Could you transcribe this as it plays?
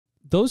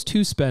those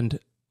two spend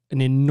an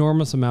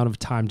enormous amount of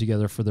time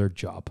together for their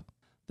job.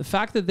 The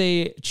fact that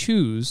they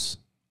choose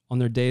on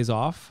their days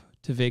off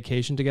to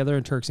vacation together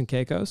in Turks and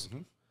Caicos,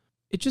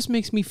 it just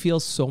makes me feel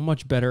so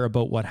much better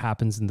about what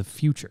happens in the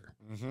future.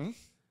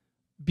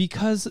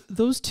 Because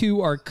those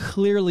two are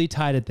clearly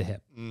tied at the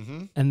hip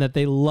and that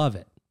they love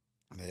it.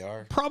 They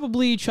are.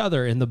 Probably each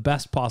other in the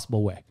best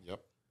possible way. Yep.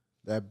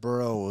 They're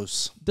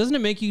bros. Doesn't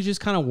it make you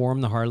just kind of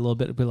warm the heart a little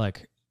bit and be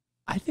like,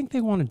 I think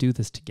they want to do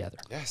this together?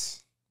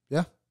 Yes.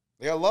 Yeah.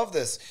 I love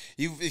this.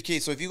 Okay,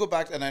 so if you go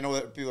back, and I know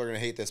that people are going to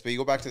hate this, but you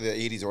go back to the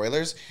 80s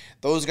Oilers,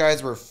 those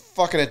guys were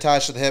fucking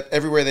attached to the hip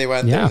everywhere they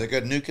went. There was a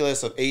good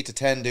nucleus of 8 to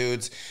 10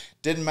 dudes.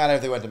 Didn't matter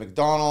if they went to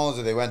McDonald's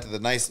or they went to the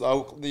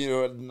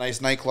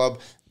nice nightclub.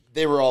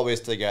 They were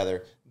always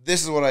together.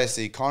 This is what I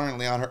see. Connor and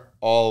Leon are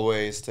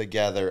always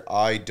together.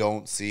 I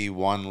don't see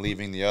one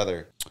leaving the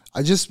other.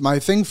 My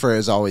thing for it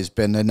has always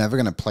been they're never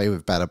going to play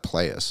with better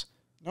players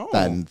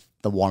than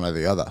the one or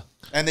the other.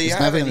 And they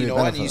haven't, you know,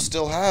 and you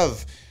still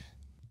have...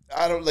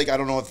 I don't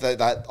know if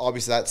that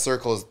obviously that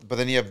circle is, but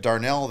then you have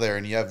Darnell there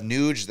and you have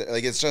Nuge there.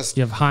 Like, it's just,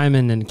 you have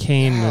Hyman and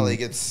Kane. Yeah, and like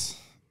it's,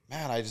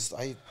 man,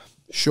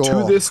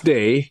 To this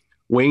day,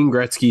 Wayne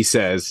Gretzky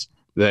says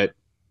that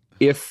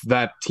if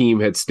that team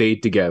had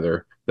stayed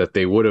together, that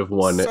they would have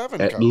won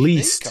at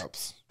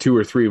least 2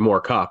 or 3 more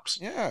cups.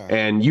 Yeah.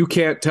 And you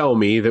can't tell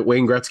me that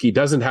Wayne Gretzky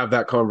doesn't have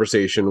that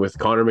conversation with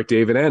Connor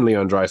McDavid and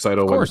Leon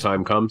Draisaitl when the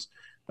time comes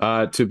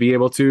to be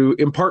able to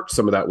impart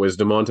some of that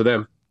wisdom onto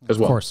them as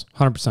well. Of course,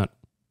 100%.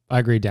 I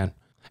agree, Dan.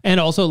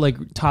 And also, like,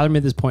 Tyler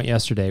made this point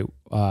yesterday,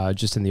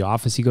 just in the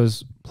office. He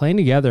goes, playing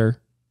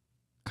together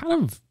kind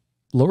of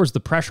lowers the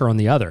pressure on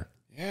the other.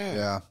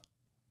 Yeah.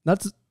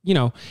 That's, you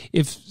know,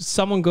 if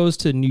someone goes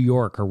to New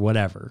York or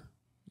whatever,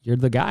 you're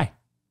the guy.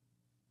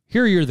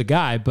 Here you're the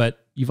guy,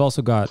 but you've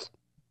also got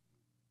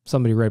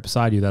somebody right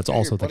beside you that's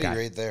also the guy.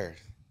 Right there.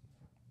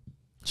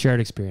 Shared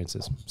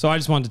experiences. So I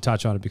just wanted to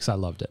touch on it because I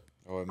loved it.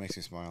 Oh, it makes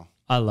me smile.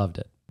 I loved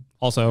it.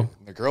 Also,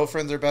 the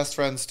girlfriends are best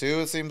friends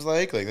too, it seems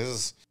like. Like, this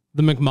is...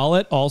 The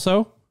McMullet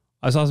also.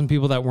 I saw some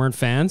people that weren't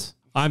fans.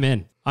 I'm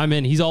in.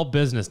 He's all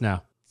business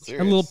now.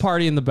 Serious? A little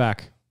party in the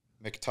back.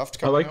 McTuft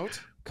coming out?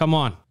 Come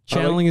on.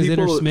 Channeling his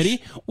inner Smitty.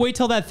 Wait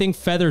till that thing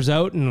feathers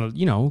out in,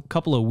 you know, a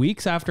couple of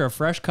weeks after a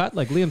fresh cut.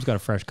 Like, Liam's got a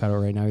fresh cut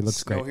right now. He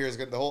looks great. Here is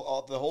good. The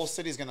whole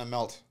city's going to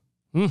melt.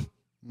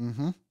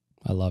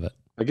 I love it.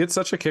 I get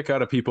such a kick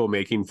out of people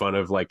making fun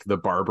of, like, the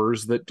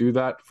barbers that do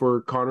that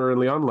for Connor and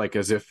Leon, like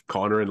as if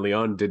Connor and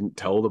Leon didn't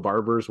tell the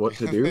barbers what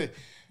to do.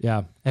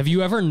 Yeah. Have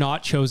you ever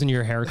not chosen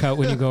your haircut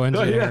when you go into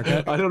your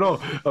haircut? I don't know.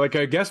 Like,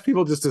 I guess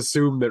people just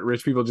assume that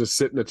rich people just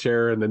sit in a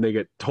chair and then they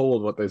get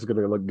told what is going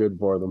to look good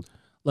for them.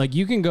 Like,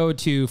 you can go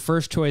to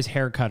First Choice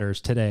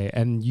Haircutters today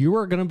and you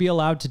are going to be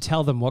allowed to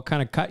tell them what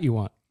kind of cut you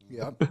want.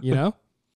 Yep. You know?